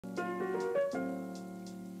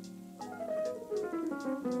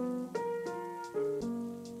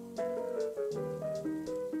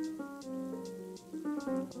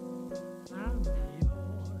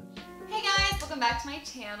back to my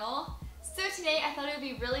channel. So today I thought it would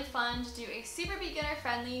be really fun to do a super beginner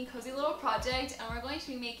friendly cozy little project, and we're going to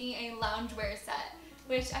be making a loungewear set,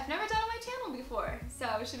 which I've never done on my channel before, so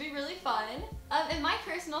it should be really fun. And my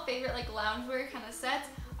personal favorite like loungewear kind of sets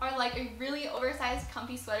are like a really oversized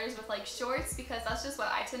comfy sweaters with like shorts, because that's just what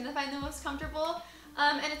I tend to find the most comfortable.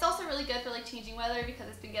 And it's also really good for like changing weather because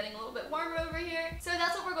it's been getting a little bit warmer over here. So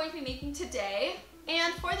that's what we're going to be making today.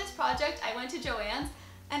 And for this project I went to Joann's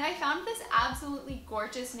and I found this absolutely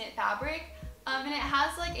gorgeous knit fabric. And it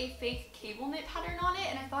has like a fake cable knit pattern on it,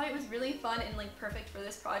 and I thought it was really fun and like perfect for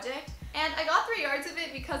this project. And I got 3 yards of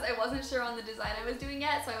it because I wasn't sure on the design I was doing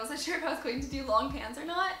yet, so I wasn't sure if I was going to do long pants or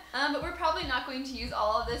not. But we're probably not going to use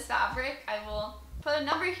all of this fabric. I will put a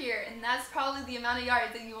number here, and that's probably the amount of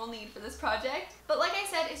yards that you will need for this project. But like I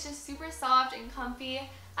said, it's just super soft and comfy, and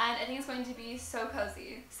I think it's going to be so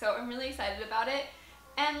cozy. So I'm really excited about it.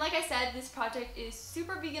 And like I said, this project is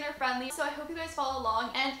super beginner friendly, so I hope you guys follow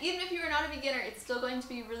along. And even if you are not a beginner, it's still going to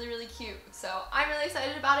be really, really cute. So I'm really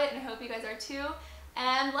excited about it, and I hope you guys are too.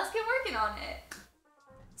 And let's get working on it.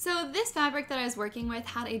 So this fabric that I was working with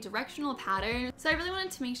had a directional pattern, so I really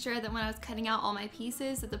wanted to make sure that when I was cutting out all my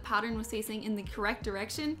pieces that the pattern was facing in the correct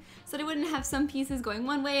direction, so that I wouldn't have some pieces going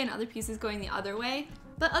one way and other pieces going the other way.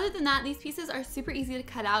 But other than that, these pieces are super easy to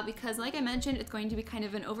cut out because, like I mentioned, it's going to be kind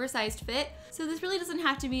of an oversized fit, so this really doesn't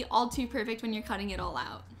have to be all too perfect when you're cutting it all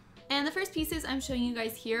out. And the first pieces I'm showing you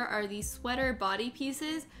guys here are the sweater body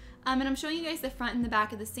pieces. And I'm showing you guys the front and the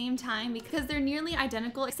back at the same time because they're nearly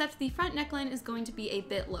identical, except the front neckline is going to be a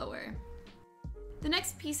bit lower. The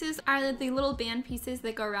next pieces are the little band pieces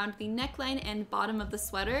that go around the neckline and bottom of the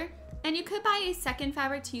sweater. And you could buy a second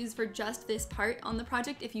fabric to use for just this part on the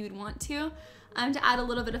project if you would want to add a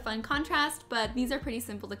little bit of fun contrast, but these are pretty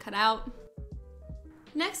simple to cut out.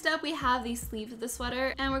 Next up, we have the sleeves of the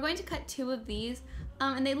sweater, and we're going to cut 2 of these,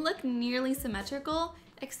 and they look nearly symmetrical,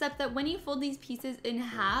 except that when you fold these pieces in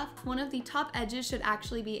half, one of the top edges should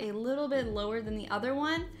actually be a little bit lower than the other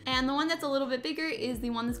one, and the one that's a little bit bigger is the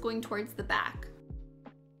one that's going towards the back.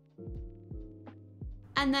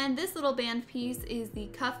 And then this little band piece is the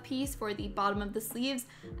cuff piece for the bottom of the sleeves,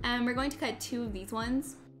 and we're going to cut 2 of these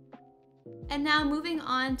ones. And now moving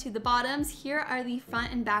on to the bottoms, here are the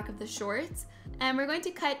front and back of the shorts, and we're going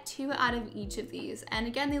to cut 2 out of each of these. And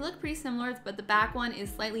again, they look pretty similar, but the back one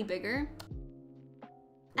is slightly bigger.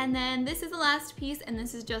 And then this is the last piece, and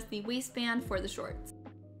this is just the waistband for the shorts.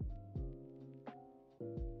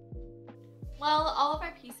 Well, all of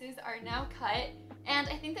our pieces are now cut, and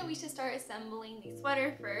I think that we should start assembling the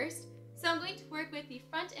sweater first. So I'm going to work with the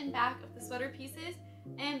front and back of the sweater pieces,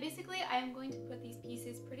 and basically I am going to put these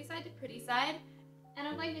pieces pretty side to pretty side, and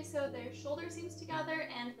I'm going to sew their shoulder seams together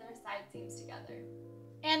and their side seams together.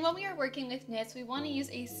 And when we are working with knits, we want to use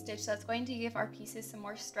a stitch that's going to give our pieces some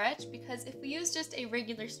more stretch, because if we use just a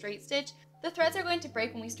regular straight stitch, the threads are going to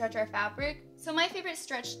break when we stretch our fabric. So my favorite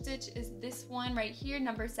stretch stitch is this one right here,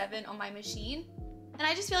 number 7 on my machine. And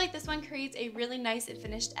I just feel like this one creates a really nice and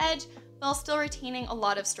finished edge while still retaining a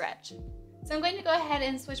lot of stretch. So I'm going to go ahead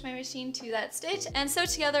and switch my machine to that stitch and sew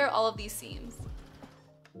together all of these seams.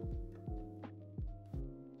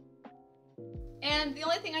 And the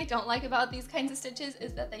only thing I don't like about these kinds of stitches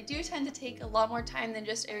is that they do tend to take a lot more time than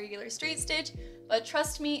just a regular straight stitch, but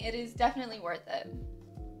trust me, it is definitely worth it.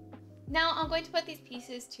 Now I'm going to put these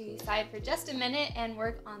pieces to the side for just a minute and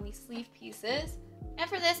work on the sleeve pieces. And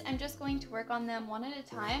for this, I'm just going to work on them one at a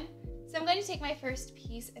time. So I'm going to take my first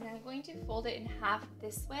piece and I'm going to fold it in half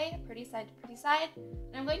this way, pretty side to pretty side.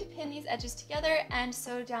 And I'm going to pin these edges together and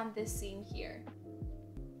sew down this seam here.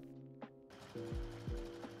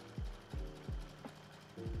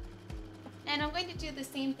 And I'm going to do the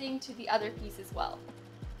same thing to the other piece as well.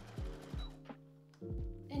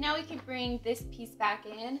 And now we can bring this piece back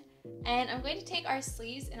in, and I'm going to take our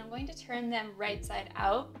sleeves and I'm going to turn them right side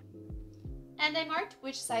out. And I marked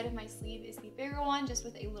which side of my sleeve is the bigger one, just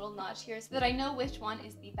with a little notch here so that I know which one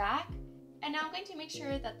is the back. And now I'm going to make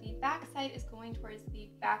sure that the back side is going towards the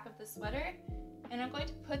back of the sweater. And I'm going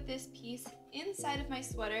to put this piece inside of my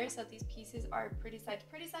sweater so that these pieces are pretty side to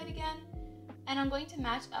pretty side again. And I'm going to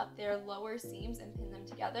match up their lower seams and pin them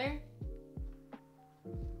together.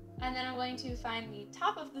 And then I'm going to find the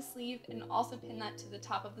top of the sleeve and also pin that to the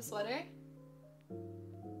top of the sweater.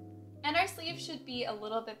 And our sleeve should be a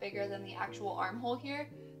little bit bigger than the actual armhole here,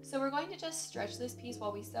 so we're going to just stretch this piece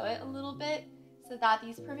while we sew it a little bit so that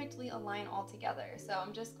these perfectly align all together. So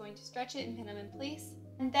I'm just going to stretch it and pin them in place,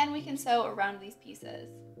 and then we can sew around these pieces.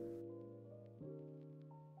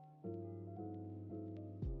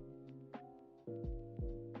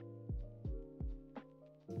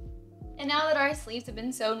 And now that our sleeves have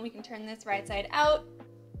been sewn, we can turn this right side out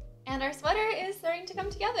And our sweater is starting to come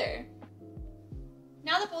together.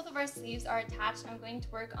 Now that both of our sleeves are attached, I'm going to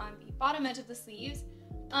work on the bottom edge of the sleeves.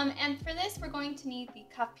 And for this, we're going to need the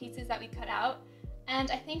cuff pieces that we cut out. And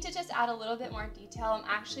I think to just add a little bit more detail, I'm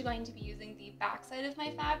actually going to be using the back side of my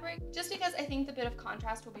fabric, just because I think the bit of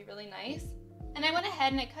contrast will be really nice. And I went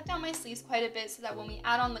ahead and I cut down my sleeves quite a bit so that when we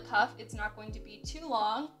add on the cuff, it's not going to be too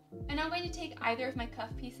long. And I'm going to take either of my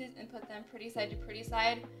cuff pieces and put them pretty side to pretty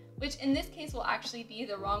side, which in this case will actually be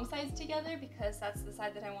the wrong sides together because that's the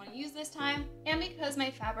side that I want to use this time. And because my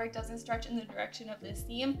fabric doesn't stretch in the direction of this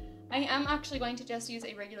seam, I am actually going to just use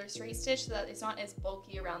a regular straight stitch so that it's not as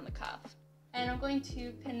bulky around the cuff. And I'm going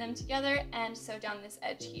to pin them together and sew down this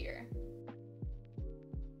edge here.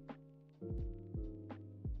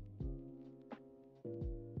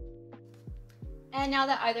 And now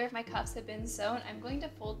that either of my cuffs have been sewn, I'm going to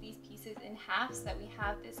fold these pieces in half so that we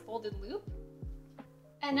have this folded loop.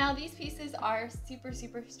 And now these pieces are super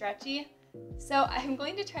stretchy, so I'm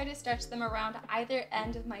going to try to stretch them around either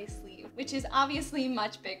end of my sleeve, which is obviously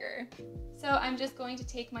much bigger. So I'm just going to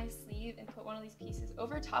take my sleeve and put one of these pieces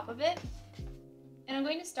over top of it. And I'm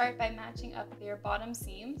going to start by matching up their bottom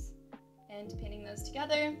seams and pinning those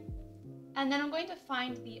together. And then I'm going to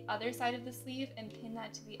find the other side of the sleeve and pin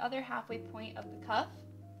that to the other halfway point of the cuff.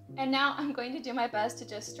 And now I'm going to do my best to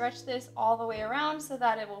just stretch this all the way around so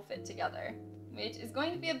that it will fit together, which is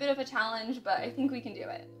going to be a bit of a challenge, but I think we can do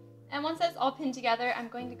it. And once that's all pinned together, I'm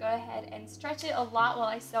going to go ahead and stretch it a lot while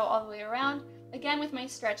I sew all the way around, again with my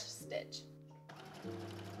stretch stitch.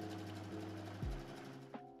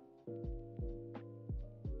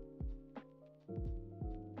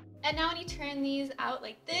 And now when you turn these out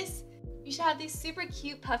like this, you should have these super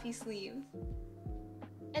cute puffy sleeves.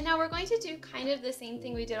 And now we're going to do kind of the same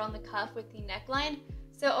thing we did on the cuff with the neckline.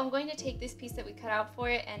 So I'm going to take this piece that we cut out for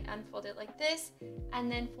it and unfold it like this, and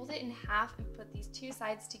then fold it in half and put these two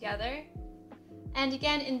sides together. And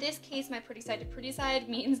again, in this case, my pretty side to pretty side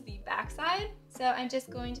means the back side. So I'm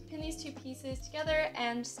just going to pin these two pieces together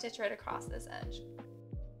and stitch right across this edge.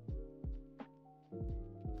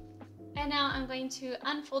 And now I'm going to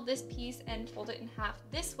unfold this piece and fold it in half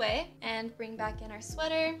this way and bring back in our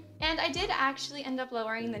sweater. And I did actually end up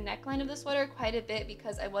lowering the neckline of the sweater quite a bit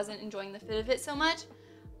because I wasn't enjoying the fit of it so much.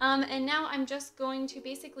 And now I'm just going to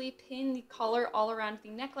basically pin the collar all around the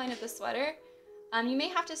neckline of the sweater. You may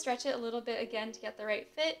have to stretch it a little bit again to get the right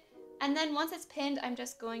fit. And then once it's pinned, I'm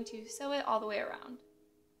just going to sew it all the way around.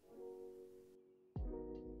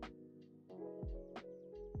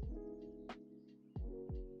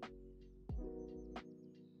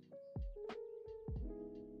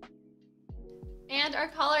 And our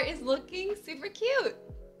collar is looking super cute.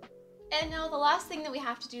 And now the last thing that we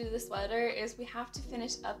have to do to the sweater is we have to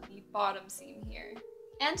finish up the bottom seam here.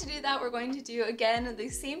 And to do that, we're going to do, again, the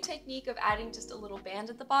same technique of adding just a little band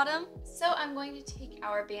at the bottom. So I'm going to take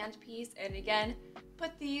our band piece and again,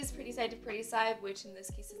 put these pretty side to pretty side, which in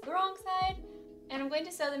this case is the wrong side, and I'm going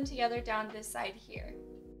to sew them together down this side here.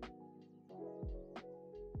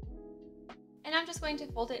 And I'm just going to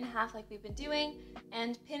fold it in half like we've been doing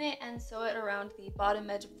and pin it and sew it around the bottom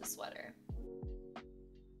edge of the sweater.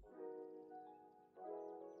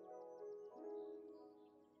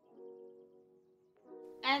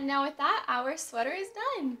 And now with that, our sweater is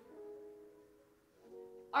done.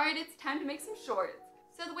 Alright, it's time to make some shorts.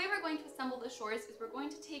 So the way we're going to assemble the shorts is we're going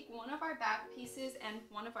to take one of our back pieces and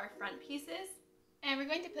one of our front pieces, and we're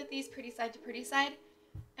going to put these pretty side to pretty side,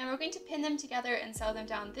 and we're going to pin them together and sew them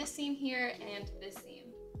down this seam here and this seam.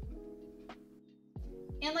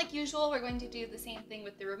 And like usual, we're going to do the same thing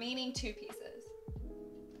with the remaining two pieces.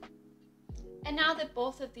 And now that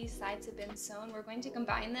both of these sides have been sewn, we're going to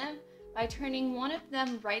combine them by turning one of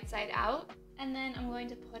them right side out, and then I'm going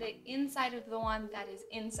to put it inside of the one that is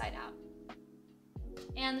inside out.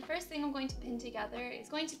 And the first thing I'm going to pin together is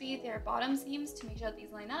going to be their bottom seams to make sure that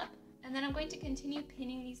these line up, and then I'm going to continue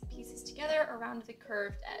pinning these pieces together around the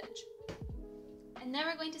curved edge. And then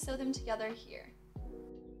we're going to sew them together here.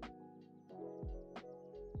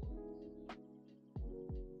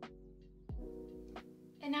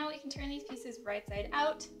 And now we can turn these pieces right side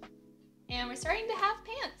out, and we're starting to have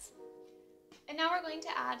pants. And now we're going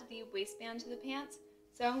to add the waistband to the pants.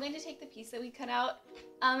 So I'm going to take the piece that we cut out,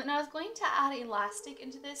 and I was going to add elastic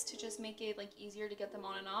into this to just make it like easier to get them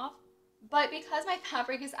on and off. But because my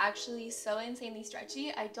fabric is actually so insanely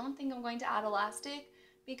stretchy, I don't think I'm going to add elastic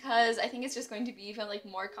because I think it's just going to be even like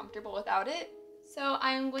more comfortable without it. So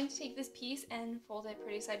I'm going to take this piece and fold it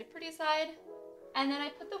pretty side to pretty side. And then I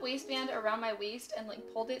put the waistband around my waist and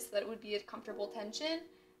like pulled it so that it would be a comfortable tension.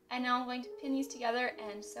 And now I'm going to pin these together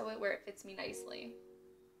and sew it where it fits me nicely.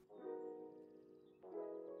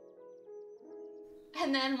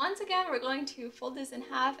 And then once again, we're going to fold this in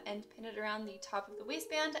half and pin it around the top of the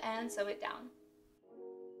waistband and sew it down.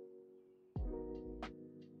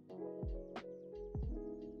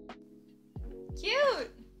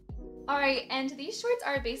 Cute! Alright, and these shorts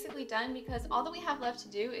are basically done because all that we have left to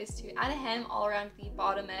do is to add a hem all around the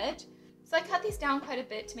bottom edge. So I cut these down quite a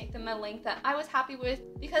bit to make them a length that I was happy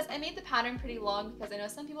with because I made the pattern pretty long because I know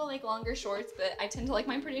some people like longer shorts, but I tend to like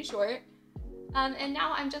mine pretty short. And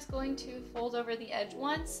now I'm just going to fold over the edge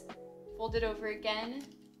once, fold it over again,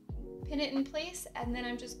 pin it in place, and then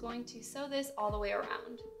I'm just going to sew this all the way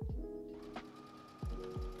around.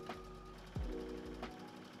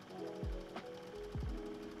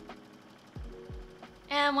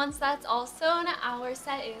 And once that's all sewn, our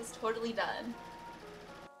set is totally done.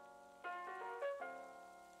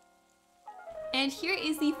 And here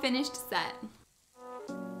is the finished set.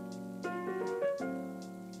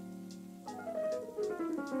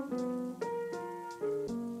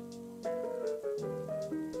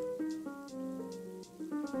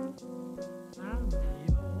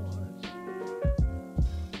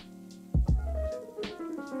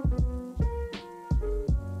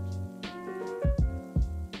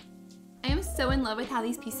 So in love with how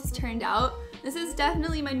these pieces turned out. This is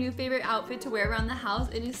definitely my new favorite outfit to wear around the house.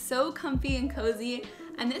 It is so comfy and cozy,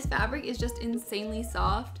 and this fabric is just insanely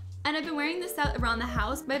soft. And I've been wearing this out around the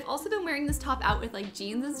house, but I've also been wearing this top out with like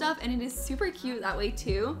jeans and stuff, and it is super cute that way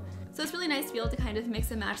too. So it's really nice to be able to kind of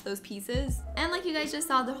mix and match those pieces. And like you guys just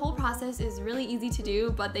saw, the whole process is really easy to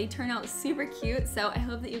do, but they turn out super cute, so I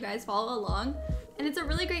hope that you guys follow along. And it's a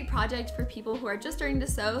really great project for people who are just starting to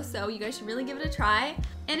sew, so you guys should really give it a try.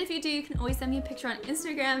 And if you do, you can always send me a picture on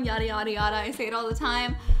Instagram, yada yada yada, I say it all the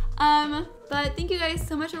time. But thank you guys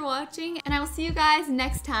so much for watching, and I will see you guys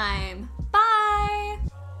next time. Bye!